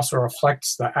period also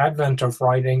reflects the advent of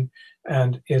writing,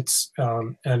 and it's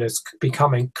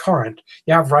becoming current.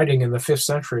 You have writing in the 5th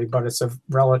century, but it's a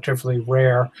relatively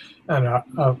rare and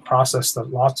a process that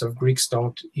lots of Greeks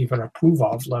don't even approve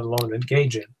of, let alone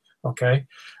engage in. Okay,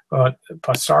 but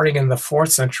starting in the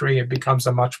 4th century, it becomes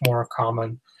a much more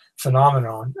common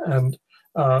phenomenon. And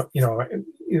you know,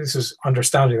 this is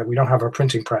understanding that we don't have a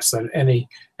printing press, that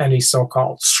any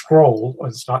so-called scroll,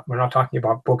 it's not, we're not talking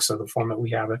about books of the form that we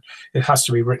have it. It has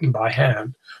to be written by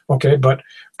hand. Okay, but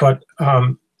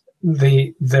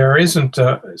there isn't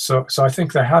so I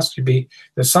think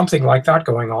there's something like that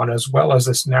going on, as well as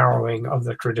this narrowing of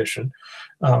the tradition.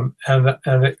 But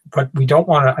I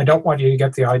don't want you to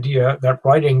get the idea that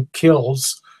writing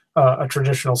kills a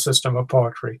traditional system of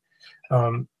poetry.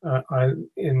 My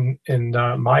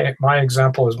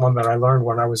example is one that I learned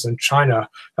when I was in China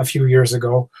a few years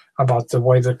ago about the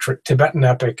way the Tibetan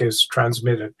epic is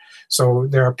transmitted. So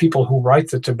there are people who write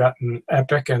the Tibetan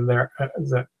epic, and there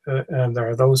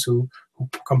are those who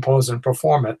compose and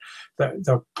perform it.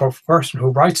 The person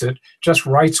who writes it just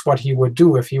writes what he would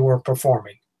do if he were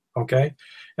performing. Okay,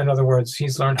 in other words,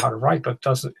 he's learned how to write, but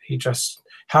he just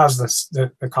has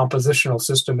the compositional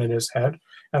system in his head,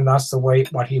 and that's the way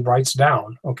what he writes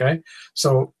down. Okay,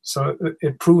 so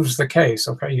it proves the case.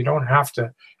 Okay, you don't have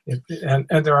to, and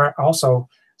there are also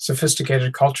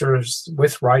sophisticated cultures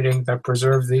with writing that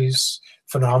preserve these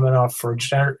phenomena for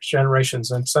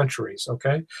generations and centuries.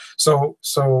 Okay, so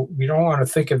we don't want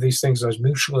to think of these things as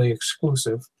mutually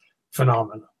exclusive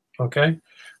phenomena. Okay,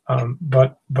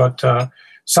 but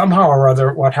somehow or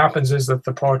other, what happens is that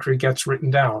the poetry gets written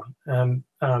down, and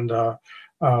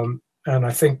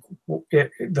I think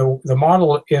the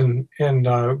model in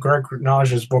Greg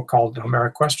Nage's book called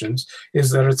Homeric Questions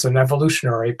is that it's an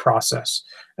evolutionary process,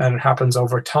 and it happens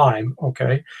over time.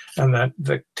 Okay, and that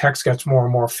the text gets more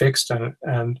and more fixed,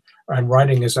 and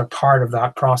writing is a part of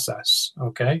that process.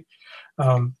 Okay.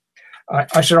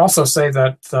 I should also say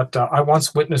that I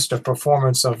once witnessed a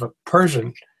performance of a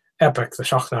Persian epic, the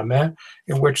Shahnameh,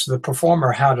 in which the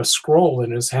performer had a scroll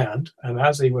in his hand, and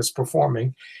as he was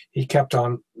performing, he kept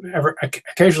on,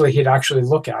 occasionally he'd actually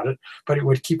look at it, but he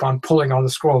would keep on pulling on the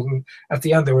scroll, and at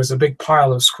the end there was a big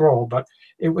pile of scroll, but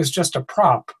it was just a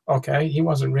prop. Okay, he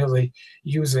wasn't really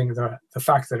using the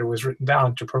fact that it was written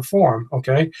down to perform.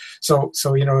 Okay, so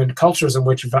you know, in cultures in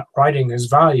which writing is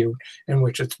valued, in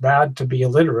which it's bad to be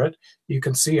illiterate, you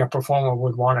can see a performer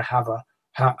would want to have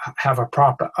a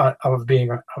prop of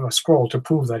being a scroll to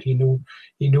prove that he knew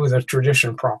the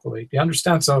tradition properly. You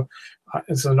understand? So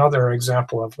it's another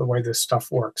example of the way this stuff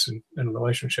works in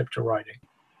relationship to writing.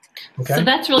 Okay? So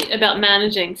that's really about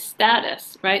managing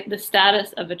status, right? The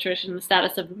status of a tradition, the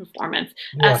status of a performance,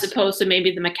 Yes. as opposed to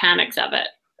maybe the mechanics of it.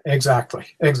 Exactly.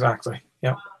 Exactly.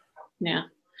 Yeah. Yeah.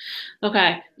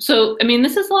 Okay. So, I mean,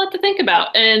 this is a lot to think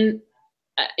about. And,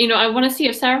 I want to see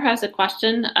if Sarah has a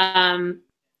question.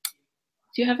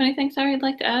 Do you have anything, Sarah, you'd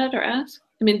like to add or ask?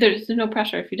 I mean, there's no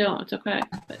pressure if you don't. It's okay.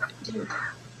 But,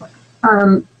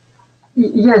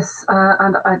 yes,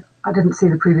 and I didn't see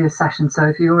the previous session, so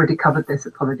if you already covered this,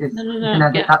 apologies. No. You can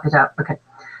edit that bit out. Okay.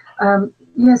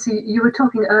 Yes, you were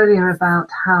talking earlier about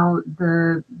how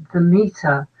the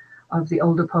meter of the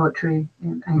older poetry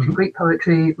in ancient Greek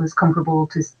poetry was comparable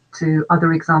to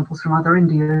other examples from other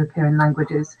Indo-European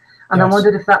languages. And Yes. I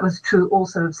wondered if that was true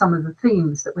also of some of the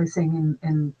themes that we're seeing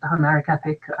in the Homeric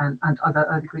epic and other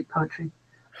early Greek poetry.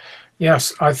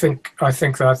 Yes, I think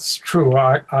that's true.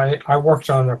 I worked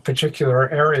on a particular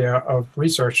area of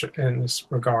research in this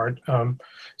regard.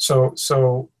 So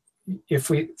if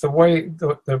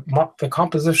the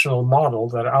compositional model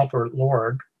that Albert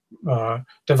Lord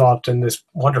developed in this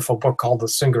wonderful book called The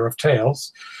Singer of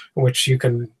Tales, which you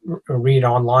can read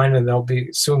online, and there'll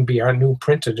soon be a new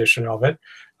print edition of it,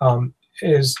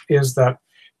 is that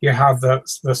you have the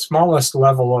smallest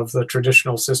level of the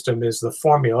traditional system is the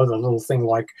formula, the little thing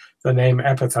like the name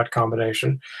epithet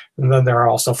combination, and then there are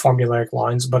also formulaic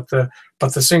lines. But the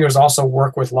singers also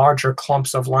work with larger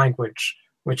clumps of language,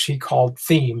 which he called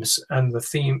themes, and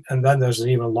then there's an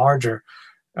even larger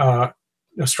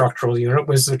structural unit,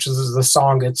 which is the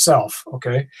song itself.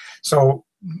 Okay, so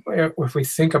if we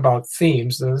think about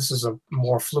themes, then this is a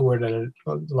more fluid and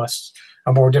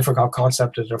a more difficult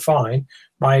concept to define.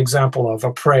 My example of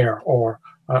a prayer or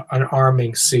an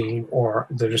arming scene, or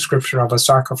the description of a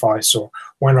sacrifice, or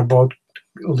when a boat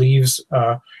leaves,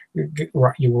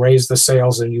 you raise the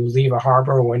sails and you leave a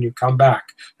harbor when you come back,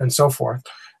 and so forth.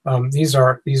 These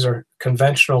are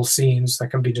conventional scenes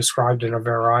that can be described in a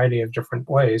variety of different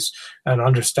ways, and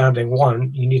understanding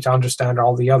one, you need to understand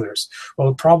all the others. Well,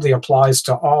 it probably applies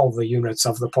to all the units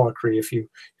of the poetry if you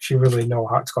really know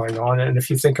what's going on, and if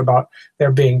you think about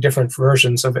there being different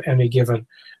versions of any given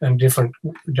and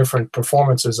different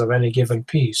performances of any given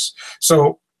piece.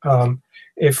 So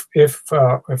if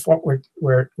what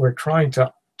we're trying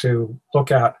to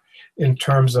look at in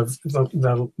terms of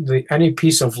the any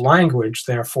piece of language,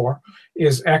 therefore,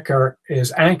 is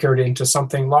anchored into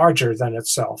something larger than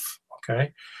itself.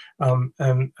 Okay,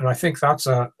 and I think that's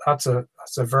a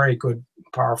very good,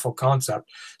 powerful concept.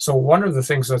 So one of the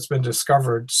things that's been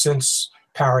discovered since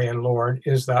Parry and Lord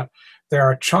is that there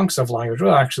are chunks of language.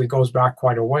 Well, it actually goes back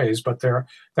quite a ways, but there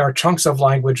are chunks of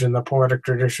language in the poetic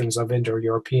traditions of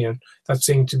Indo-European that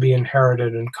seem to be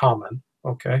inherited in common.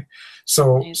 Okay,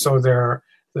 so there.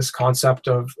 This concept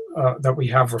of that we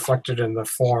have reflected in the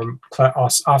form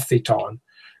kleos aphthiton,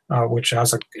 which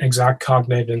has an exact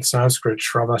cognate in Sanskrit,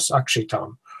 shravas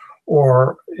akshitam.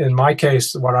 Or in my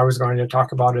case, what I was going to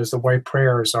talk about is the way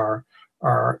prayers are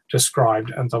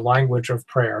described, and the language of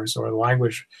prayers, or the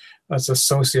language that's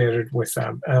associated with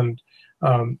them,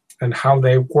 and how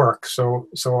they work. So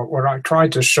what I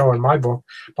tried to show in my book,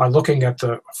 by looking at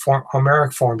the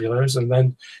Homeric formulas and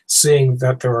then seeing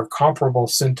that there are comparable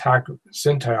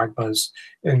syntagmas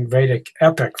in Vedic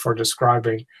epic for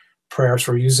describing prayers,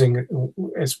 for using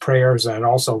as prayers and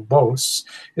also boasts,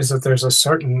 is that there's a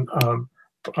certain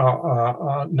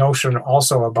notion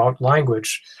also about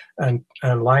language, and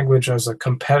language as a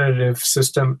competitive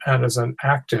system and as an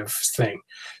active thing.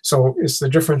 So it's the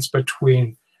difference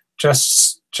between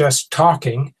just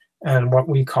talking and what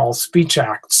we call speech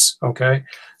acts. Okay,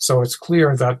 so it's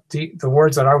clear that the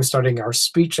words that I was studying are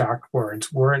speech act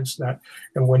words that,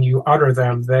 and when you utter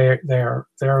them, they're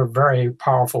very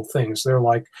powerful things. They're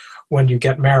like when you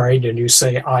get married and you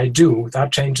say "I do,"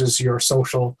 that changes your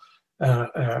social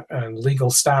and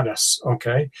legal status.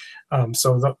 Okay,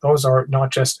 so those are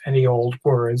not just any old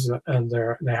words, and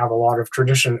they have a lot of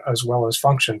tradition as well as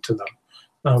function to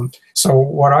them. So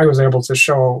what I was able to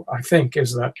show, I think,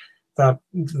 is that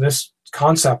this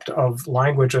concept of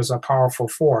language as a powerful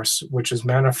force, which is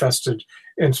manifested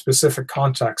in specific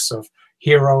contexts of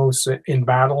heroes in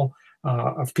battle,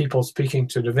 of people speaking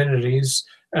to divinities,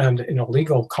 and in a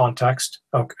legal context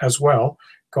as well,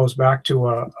 goes back to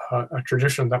a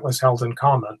tradition that was held in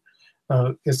common.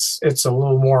 It's a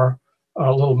little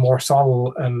more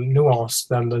subtle and nuanced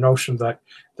than the notion that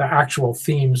the actual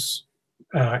themes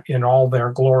in all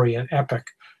their glory and epic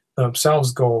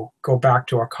themselves go back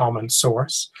to a common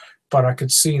source. But I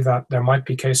could see that there might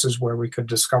be cases where we could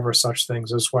discover such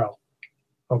things as well.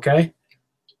 Okay?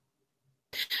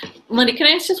 Lindy, can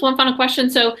I ask just one final question?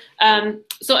 So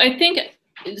I think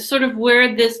sort of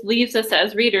where this leaves us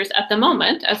as readers at the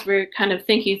moment, as we're kind of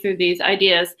thinking through these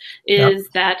ideas, is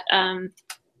that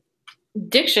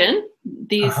diction,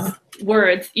 these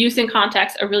words used in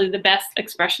context, are really the best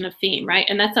expression of theme, right?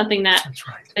 And that's something that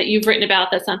that you've written about.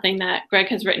 That's something that Greg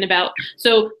has written about.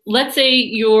 So let's say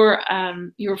you're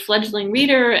a fledgling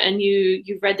reader and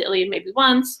you've read the Iliad maybe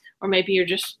once, or maybe you're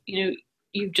just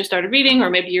you've just started reading, or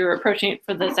maybe you're approaching it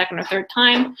for the second or third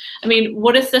time. I mean,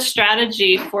 what is the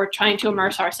strategy for trying to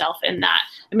immerse ourselves in that?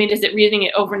 I mean, is it reading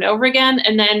it over and over again?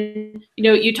 And then,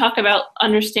 you talk about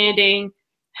understanding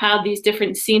how these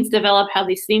different scenes develop, how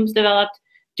these themes developed.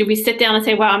 Do we sit down and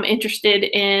say, wow, I'm interested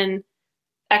in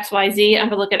X, Y, Z. I'm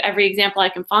gonna look at every example I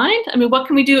can find? I mean, what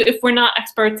can we do if we're not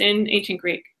experts in ancient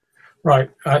Greek?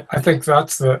 Right. I think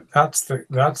that's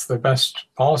the best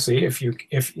policy. If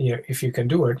you can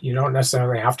do it, you don't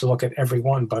necessarily have to look at every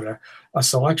one, but a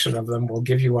selection of them will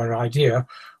give you an idea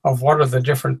of what are the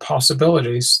different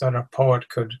possibilities that a poet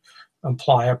could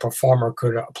apply, a performer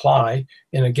could apply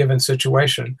in a given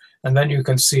situation, and then you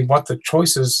can see what the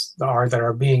choices are that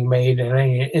are being made in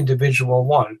any individual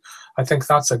one. I think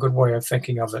that's a good way of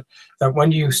thinking of it. That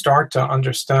when you start to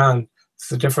understand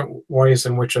the different ways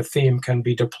in which a theme can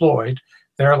be deployed,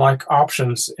 they're like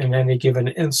options in any given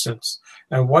instance.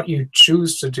 And what you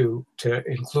choose to do, to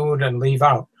include and leave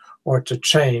out, or to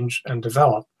change and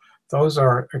develop, those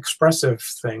are expressive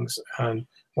things. And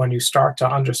when you start to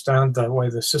understand the way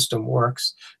the system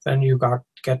works, then you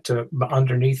get to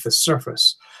underneath the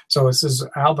surface. So as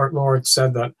Albert Lord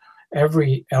said, that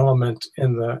every element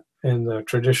in the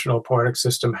traditional poetic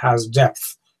system has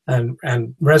depth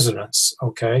and resonance.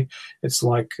 Okay, it's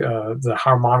like the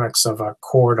harmonics of a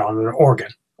chord on an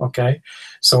organ. Okay,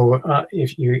 so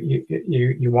if you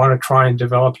want to try and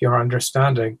develop your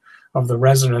understanding of the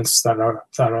resonance that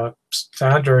a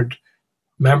standard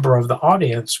member of the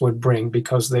audience would bring,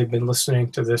 because they've been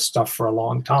listening to this stuff for a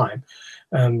long time,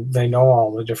 and they know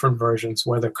all the different versions,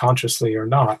 whether consciously or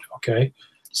not. Okay,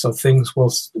 so things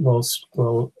will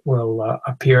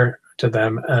appear to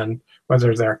them, and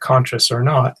whether they're conscious or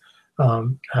not,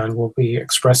 and will be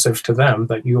expressive to them,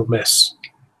 that you'll miss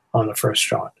on the first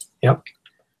shot. Yep.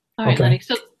 All right, Lenny.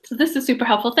 So this is super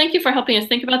helpful. Thank you for helping us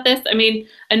think about this. I mean,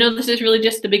 I know this is really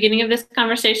just the beginning of this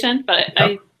conversation, but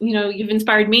you've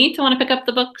inspired me to want to pick up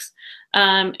the books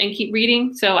and keep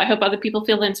reading. So I hope other people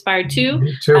feel inspired too.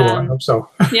 Me too. I hope so.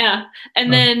 Yeah.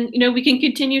 And then, we can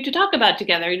continue to talk about it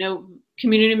together.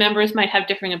 Community members might have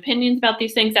differing opinions about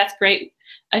these things. That's great.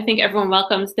 I think everyone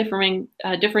welcomes differing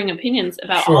opinions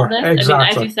about all this. Exactly. I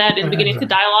mean, as you said in the beginning, it's a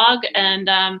dialogue, and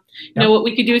what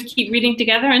we could do is keep reading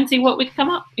together and see what we come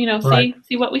up.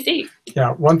 See what we see.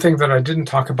 Yeah. One thing that I didn't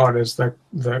talk about is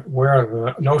where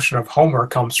the notion of Homer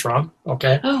comes from.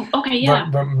 Okay. Oh, okay. Yeah.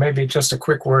 But maybe just a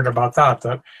quick word about that.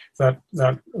 That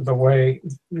the way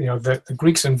the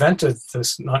Greeks invented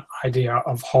this idea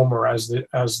of Homer as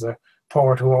the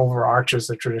poet who overarches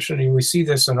the tradition. And we see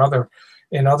this in other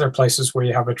places where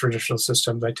you have a traditional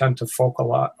system. They tend to focus a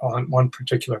lot on one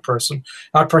particular person.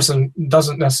 That person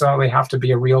doesn't necessarily have to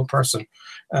be a real person,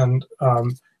 and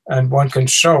one can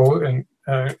show, and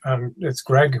it's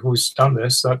Greg who's done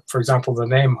this, that, for example, the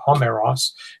name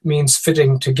Homeros means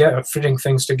fitting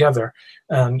things together,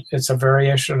 and it's a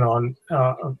variation on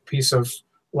a piece of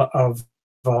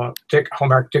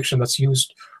Homeric diction that's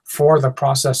used for the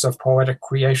process of poetic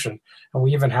creation. And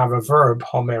we even have a verb,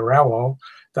 homereo,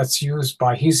 that's used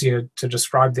by Hesiod to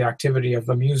describe the activity of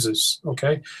the muses.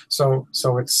 Okay, so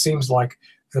it seems like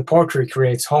the poetry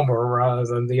creates Homer rather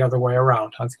than the other way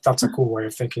around. I think that's a cool way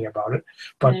of thinking about it.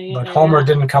 But Homer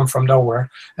didn't come from nowhere,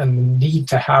 and the need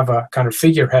to have a kind of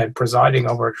figurehead presiding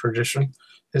over a tradition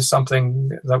is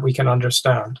something that we can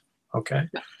understand. Okay,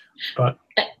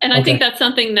 and I think that's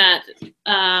something that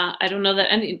I don't know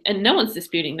that and no one's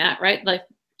disputing that, right? Like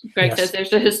Greg says,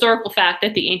 there's a historical fact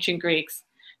that the ancient Greeks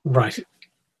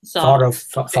thought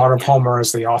of Homer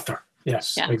as the author.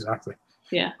 Yes, exactly.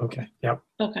 Yeah. Okay. Yep.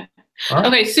 Okay. Right.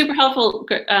 Okay. Super helpful,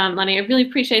 Lenny. I really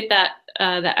appreciate that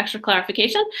extra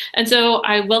clarification. And so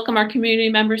I welcome our community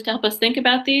members to help us think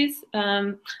about these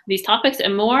topics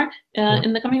and more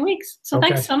in the coming weeks. So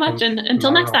thanks so much, and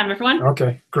until next time, everyone.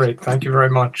 Okay. Great. Thank you very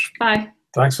much. Bye.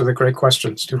 Thanks for the great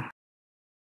questions too.